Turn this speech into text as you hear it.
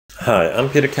Hi, I'm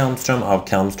Peter Kalmström of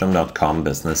Kalmström.com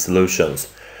Business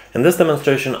Solutions. In this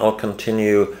demonstration, I'll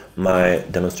continue my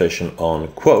demonstration on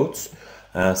quotes.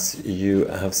 As you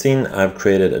have seen, I've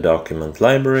created a document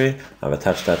library. I've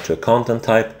attached that to a content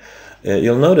type.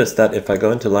 You'll notice that if I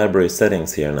go into library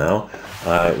settings here now,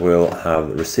 I will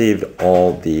have received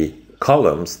all the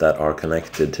columns that are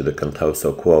connected to the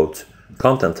Contoso quote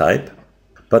content type,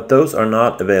 but those are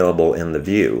not available in the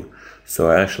view. So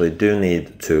I actually do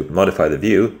need to modify the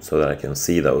view so that I can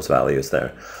see those values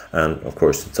there. And of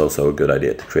course, it's also a good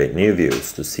idea to create new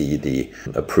views to see the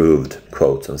approved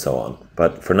quotes and so on.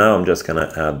 But for now, I'm just going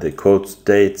to add the quote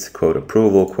date, quote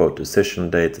approval, quote decision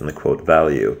date, and the quote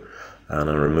value. And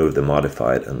I'll remove the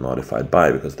modified and modified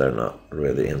by because they're not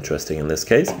really interesting in this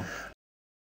case.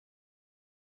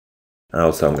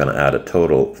 Also, I'm going to add a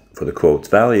total for the quote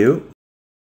value,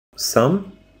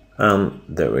 sum.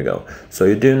 There we go. So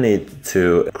you do need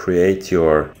to create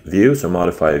your views or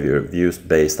modify your views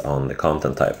based on the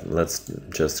content type. Let's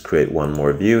just create one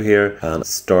more view here and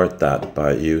start that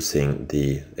by using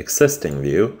the existing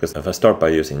view. Because if I start by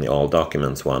using the all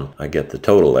documents one, I get the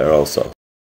total there also.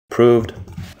 Approved.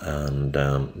 And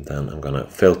then I'm going to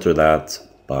filter that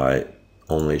by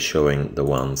only showing the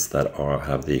ones that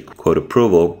have the quote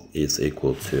approval is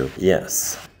equal to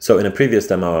yes. So in a previous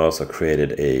demo, I also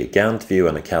created a Gantt view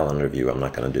and a calendar view. I'm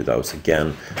not going to do those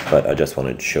again, but I just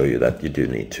wanted to show you that you do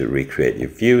need to recreate your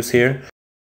views here.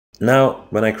 Now,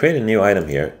 when I create a new item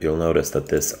here, you'll notice that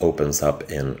this opens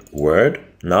up in Word,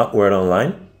 not Word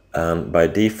Online. And by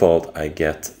default, I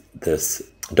get this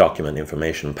document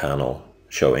information panel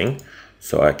showing.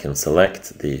 So I can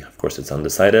select of course it's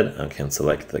undecided, I can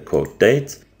select the quote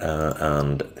date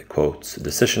and the quote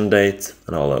decision date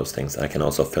and all those things. I can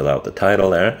also fill out the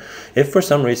title there. If for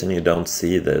some reason you don't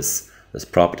see this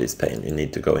properties pane, you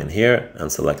need to go in here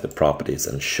and select the properties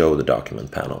and show the document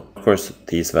panel. Of course,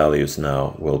 these values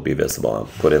now will be visible. I'll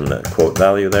put in the quote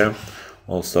value there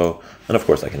also. And of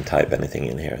course I can type anything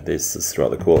in here. This is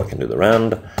rather cool. I can do the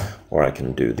rand or I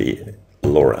can do the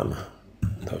lorem.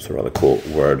 Those are rather cool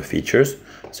word features.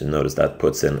 So notice that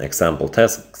puts in example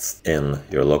text in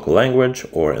your local language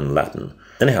or in Latin.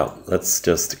 Anyhow, let's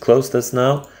just close this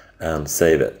now and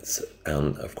save it.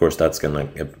 And of course, that's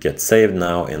going to get saved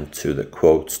now into the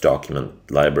quotes document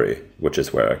library, which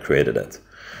is where I created it.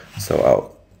 So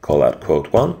I'll call that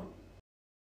quote 1.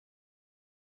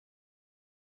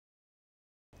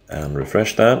 And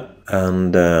refresh that.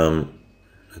 And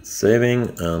it's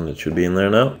saving and it should be in there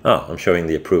now. I'm showing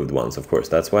the approved ones, of course.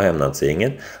 That's why I'm not seeing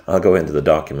it. I'll go into the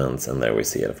documents and there we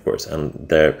see it, of course. And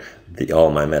there,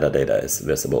 all my metadata is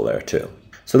visible there too.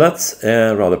 So that's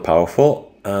rather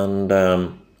powerful. And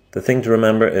the thing to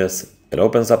remember is it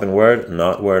opens up in Word,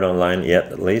 not Word Online yet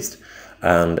at least.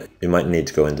 And you might need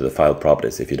to go into the file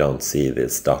properties if you don't see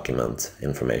this document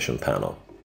information panel.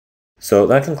 So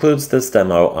that concludes this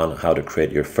demo on how to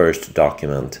create your first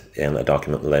document in a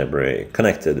document library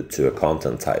connected to a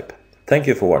content type. Thank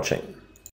you for watching.